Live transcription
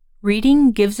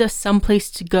Reading gives us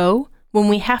someplace to go when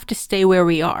we have to stay where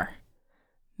we are.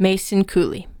 Mason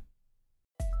Cooley.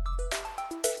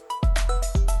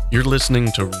 You're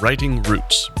listening to Writing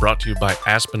Roots, brought to you by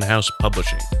Aspen House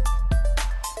Publishing.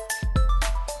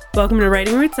 Welcome to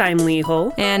Writing Roots. I'm Lee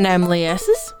Hull. And I'm Lee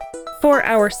Esses. For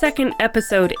our second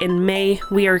episode in May,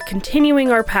 we are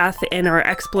continuing our path in our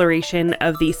exploration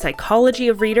of the psychology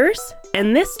of readers.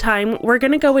 And this time, we're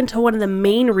going to go into one of the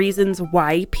main reasons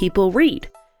why people read,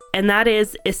 and that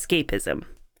is escapism.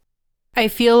 I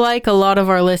feel like a lot of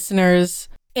our listeners,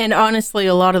 and honestly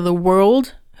a lot of the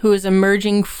world who is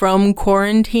emerging from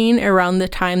quarantine around the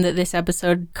time that this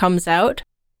episode comes out,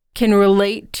 can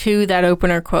relate to that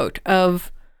opener quote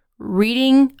of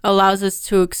reading allows us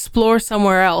to explore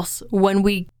somewhere else when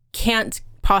we can't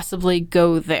possibly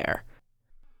go there.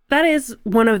 That is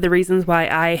one of the reasons why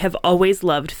I have always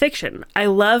loved fiction. I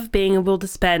love being able to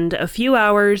spend a few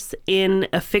hours in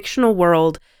a fictional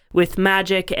world with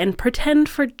magic and pretend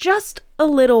for just a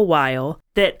little while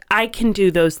that I can do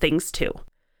those things too.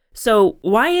 So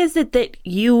why is it that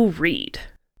you read?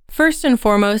 First and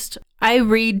foremost, I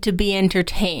read to be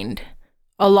entertained.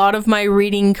 A lot of my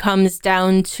reading comes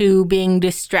down to being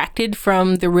distracted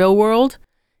from the real world.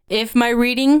 If my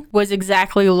reading was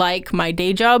exactly like my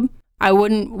day job, I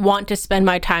wouldn't want to spend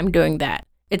my time doing that.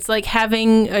 It's like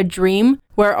having a dream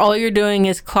where all you're doing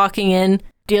is clocking in,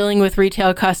 dealing with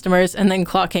retail customers, and then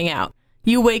clocking out.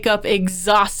 You wake up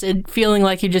exhausted, feeling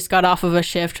like you just got off of a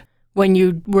shift when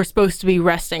you were supposed to be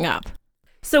resting up.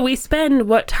 So we spend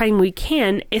what time we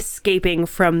can escaping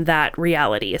from that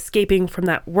reality, escaping from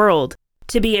that world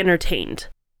to be entertained.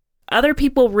 Other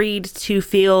people read to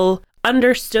feel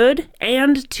understood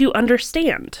and to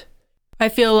understand. I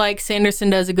feel like Sanderson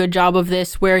does a good job of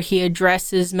this where he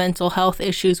addresses mental health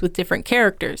issues with different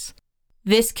characters.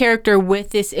 This character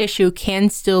with this issue can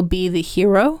still be the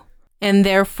hero, and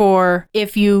therefore,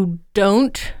 if you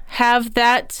don't have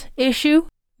that issue,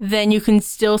 then you can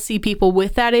still see people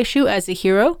with that issue as a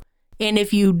hero. And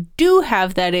if you do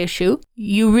have that issue,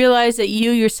 you realize that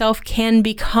you yourself can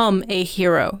become a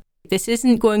hero. This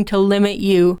isn't going to limit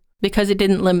you because it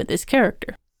didn't limit this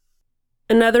character.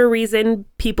 Another reason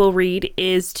people read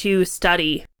is to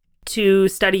study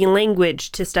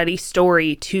language, to study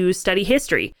story, to study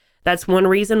history. That's one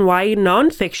reason why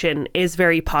nonfiction is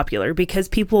very popular, because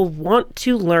people want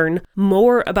to learn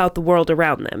more about the world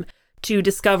around them, to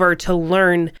discover, to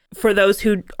learn. For those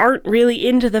who aren't really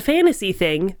into the fantasy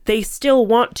thing, they still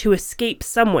want to escape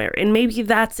somewhere, and maybe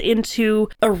that's into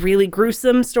a really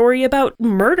gruesome story about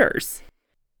murders.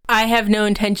 I have no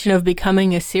intention of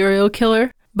becoming a serial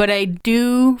killer, but I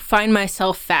do find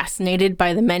myself fascinated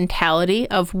by the mentality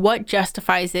of what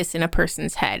justifies this in a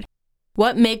person's head.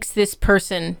 What makes this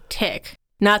person tick?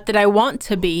 Not that I want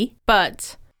to be,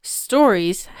 but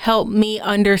stories help me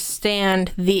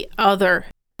understand the other,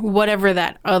 whatever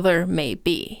that other may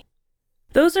be.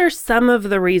 Those are some of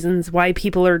the reasons why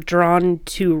people are drawn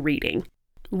to reading.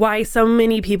 Why so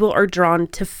many people are drawn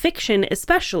to fiction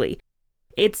especially.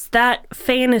 It's that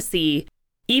fantasy.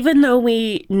 Even though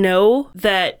we know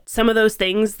that some of those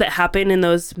things that happen in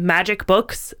those magic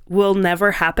books will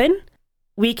never happen,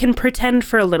 we can pretend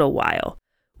for a little while.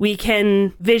 We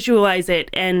can visualize it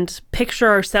and picture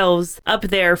ourselves up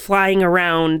there flying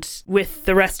around with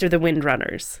the rest of the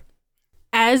Windrunners.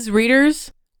 As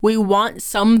readers, we want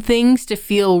some things to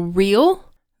feel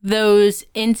real. Those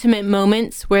intimate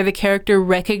moments where the character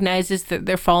recognizes that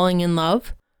they're falling in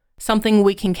love. Something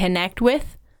we can connect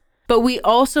with. But we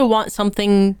also want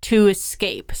something to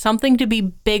escape, something to be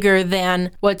bigger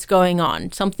than what's going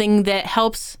on, something that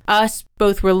helps us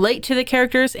both relate to the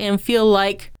characters and feel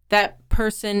like that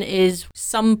person is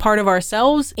some part of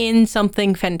ourselves in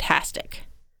something fantastic.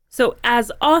 So as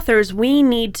authors, we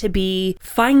need to be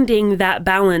finding that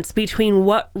balance between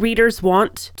what readers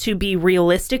want to be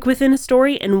realistic within a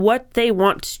story and what they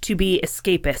want to be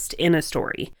escapist in a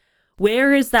story.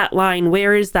 Where is that line?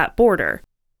 Where is that border?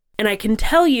 And I can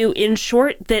tell you in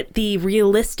short that the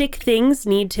realistic things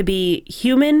need to be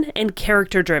human and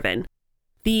character driven.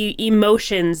 The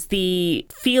emotions, the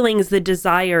feelings, the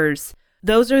desires,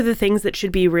 those are the things that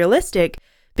should be realistic,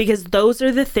 because those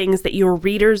are the things that your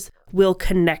readers will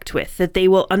connect with, that they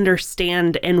will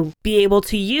understand and be able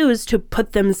to use to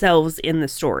put themselves in the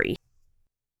story.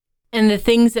 And the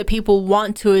things that people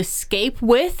want to escape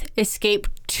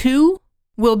to,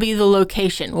 will be the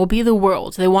location, will be the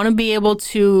world. They want to be able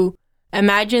to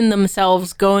imagine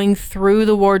themselves going through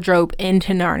the wardrobe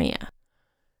into Narnia.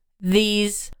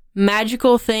 These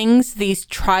magical things, these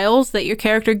trials that your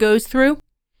character goes through,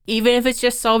 even if it's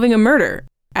just solving a murder.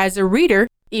 As a reader,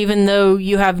 even though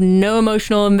you have no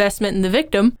emotional investment in the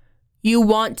victim, You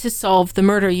want to solve the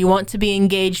murder. You want to be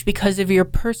engaged because of your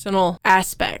personal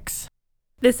aspects.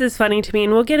 This is funny to me,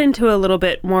 and we'll get into a little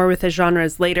bit more with the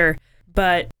genres later,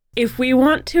 but if we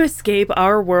want to escape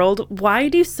our world, why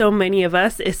do so many of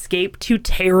us escape to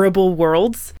terrible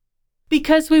worlds?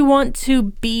 Because we want to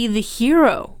be the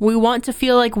hero. We want to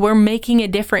feel like we're making a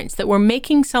difference, that we're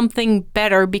making something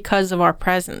better because of our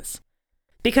presence.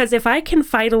 Because if I can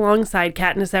fight alongside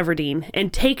Katniss Everdeen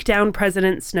and take down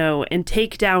President Snow and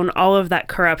take down all of that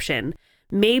corruption,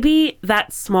 maybe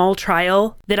that small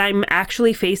trial that I'm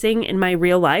actually facing in my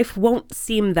real life won't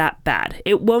seem that bad.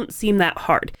 It won't seem that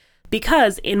hard.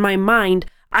 Because in my mind,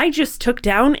 I just took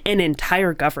down an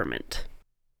entire government.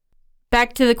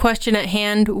 Back to the question at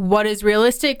hand, what is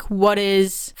realistic? What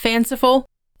is fanciful?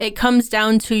 It comes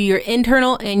down to your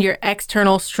internal and your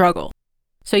external struggle.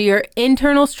 So your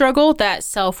internal struggle, that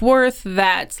self-worth,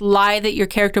 that lie that your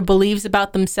character believes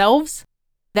about themselves,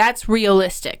 that's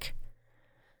realistic.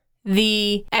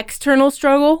 The external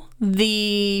struggle,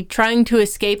 the trying to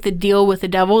escape the deal with the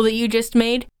devil that you just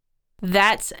made,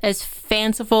 that's as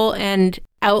fanciful and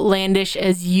outlandish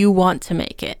as you want to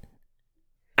make it.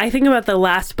 I think about the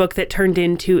last book that turned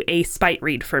into a spite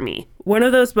read for me. One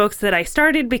of those books that I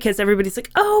started because everybody's like,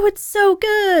 oh, it's so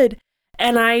good.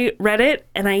 And I read it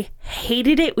and I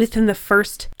hated it within the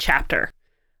first chapter.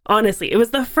 Honestly, it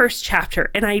was the first chapter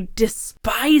and I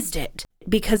despised it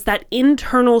because that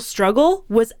internal struggle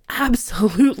was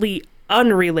absolutely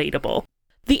unrelatable.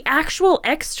 The actual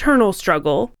external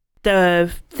struggle,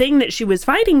 the thing that she was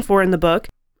fighting for in the book,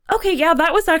 okay, yeah,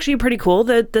 that was actually pretty cool.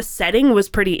 The setting was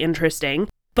pretty interesting,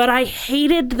 but I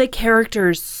hated the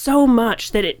characters so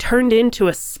much that it turned into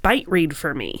a spite read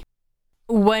for me.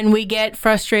 When we get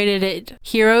frustrated at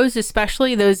heroes,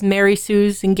 especially those Mary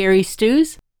Sues and Gary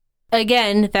Stews,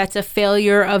 again, that's a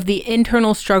failure of the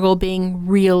internal struggle being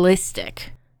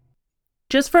realistic.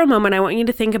 Just for a moment, I want you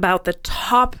to think about the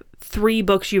top 3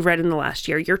 books you've read in the last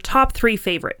year, your top 3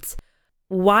 favorites.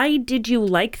 Why did you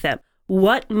like them?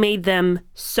 What made them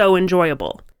so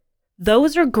enjoyable?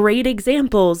 Those are great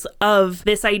examples of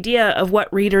this idea of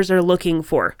what readers are looking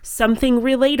for. Something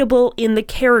relatable in the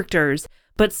characters,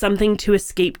 but something to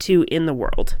escape to in the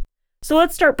world. So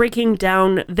let's start breaking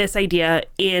down this idea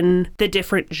in the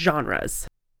different genres.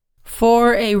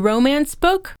 For a romance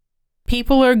book,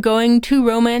 people are going to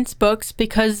romance books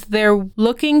because they're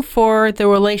looking for the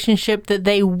relationship that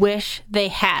they wish they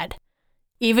had.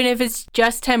 Even if it's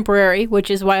just temporary,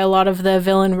 which is why a lot of the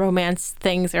villain romance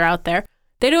things are out there.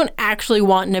 They don't actually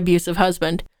want an abusive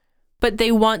husband, but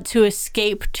they want to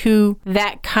escape to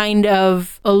that kind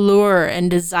of allure and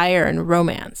desire and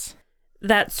romance.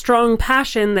 That strong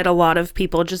passion that a lot of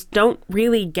people just don't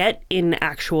really get in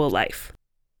actual life.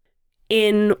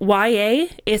 In YA,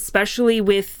 especially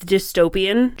with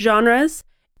dystopian genres,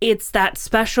 it's that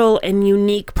special and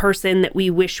unique person that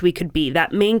we wish we could be,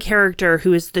 that main character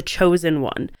who is the chosen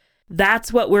one.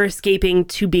 That's what we're escaping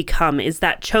to become, is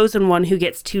that chosen one who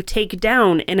gets to take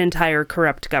down an entire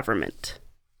corrupt government.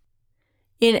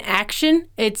 In action,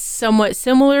 it's somewhat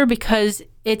similar because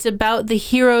it's about the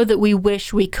hero that we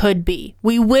wish we could be.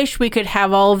 We wish we could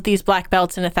have all of these black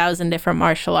belts in 1,000 different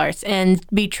martial arts and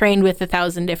be trained with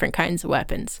 1,000 different kinds of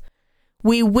weapons.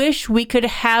 We wish we could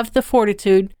have the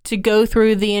fortitude to go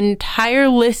through the entire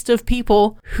list of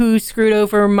people who screwed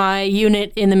over my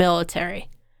unit in the military.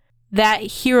 That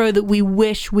hero that we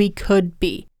wish we could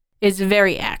be is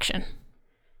very action.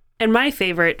 And my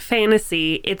favorite,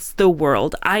 fantasy, it's the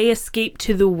world. I escape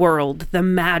to the world, the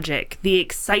magic, the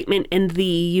excitement, and the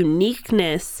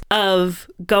uniqueness of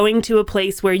going to a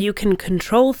place where you can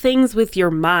control things with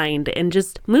your mind and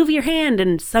just move your hand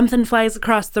and something flies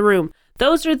across the room.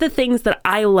 Those are the things that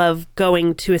I love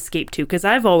going to escape to because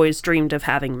I've always dreamed of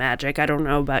having magic. I don't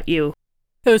know about you.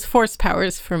 Those force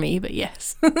powers for me, but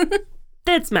yes.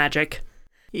 It's magic.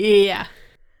 Yeah.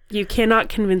 You cannot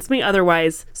convince me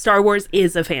otherwise. Star Wars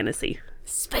is a fantasy.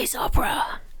 Space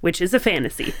opera. Which is a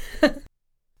fantasy.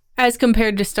 As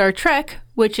compared to Star Trek,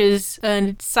 which is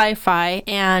a sci-fi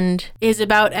and is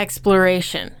about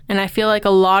exploration. And I feel like a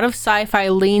lot of sci-fi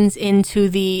leans into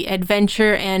the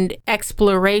adventure and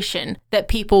exploration that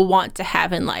people want to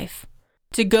have in life.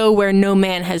 To go where no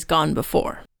man has gone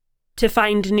before. To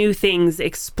find new things,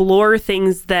 explore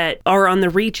things that are on the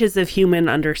reaches of human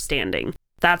understanding.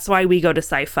 That's why we go to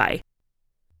sci-fi.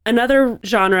 Another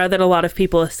genre that a lot of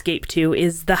people escape to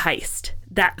is the heist.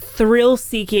 That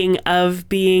thrill-seeking of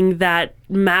being that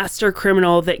master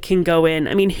criminal that can go in.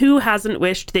 I mean, who hasn't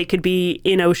wished they could be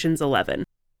in Ocean's 11?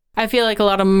 I feel like a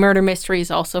lot of murder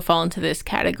mysteries also fall into this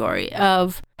category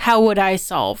of how would I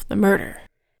solve the murder?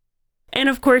 And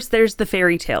of course, there's the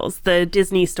fairy tales, the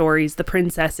Disney stories, the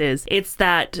princesses. It's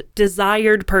that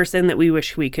desired person that we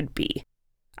wish we could be.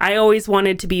 I always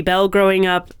wanted to be Belle growing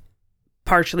up,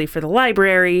 partially for the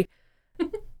library,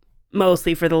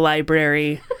 mostly for the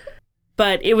library.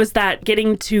 But it was that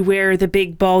getting to wear the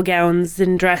big ball gowns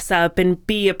and dress up and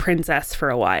be a princess for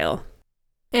a while.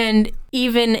 And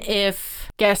even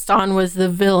if Gaston was the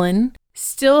villain,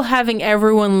 still having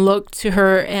everyone look to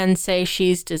her and say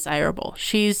she's desirable.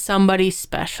 She's somebody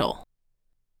special.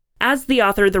 As the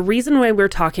author, the reason why we're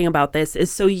talking about this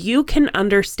is so you can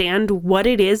understand what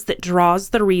it is that draws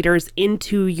the readers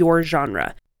into your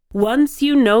genre. Once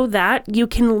you know that, you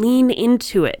can lean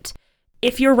into it.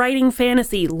 If you're writing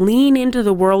fantasy, lean into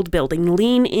the world building,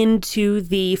 lean into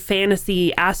the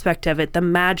fantasy aspect of it, the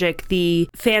magic, the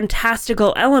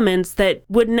fantastical elements that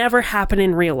would never happen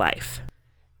in real life.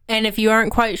 And if you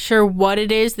aren't quite sure what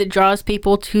it is that draws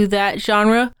people to that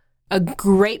genre, a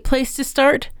great place to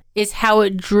start is how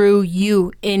it drew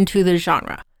you into the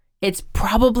genre. It's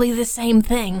probably the same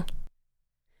thing.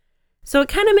 So it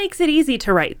kind of makes it easy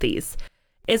to write these.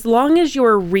 As long as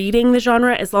you're reading the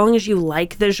genre, as long as you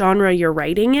like the genre you're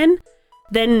writing in,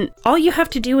 then all you have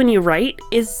to do when you write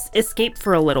is escape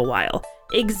for a little while.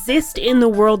 Exist in the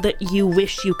world that you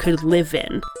wish you could live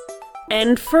in.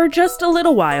 And for just a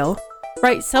little while,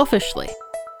 Write selfishly.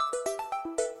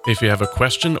 If you have a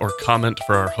question or comment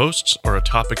for our hosts or a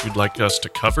topic you'd like us to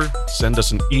cover, send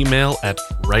us an email at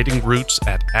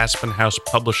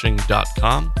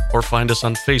writingroots@aspenhousepublishing.com or find us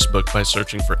on Facebook by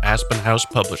searching for Aspen House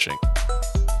Publishing.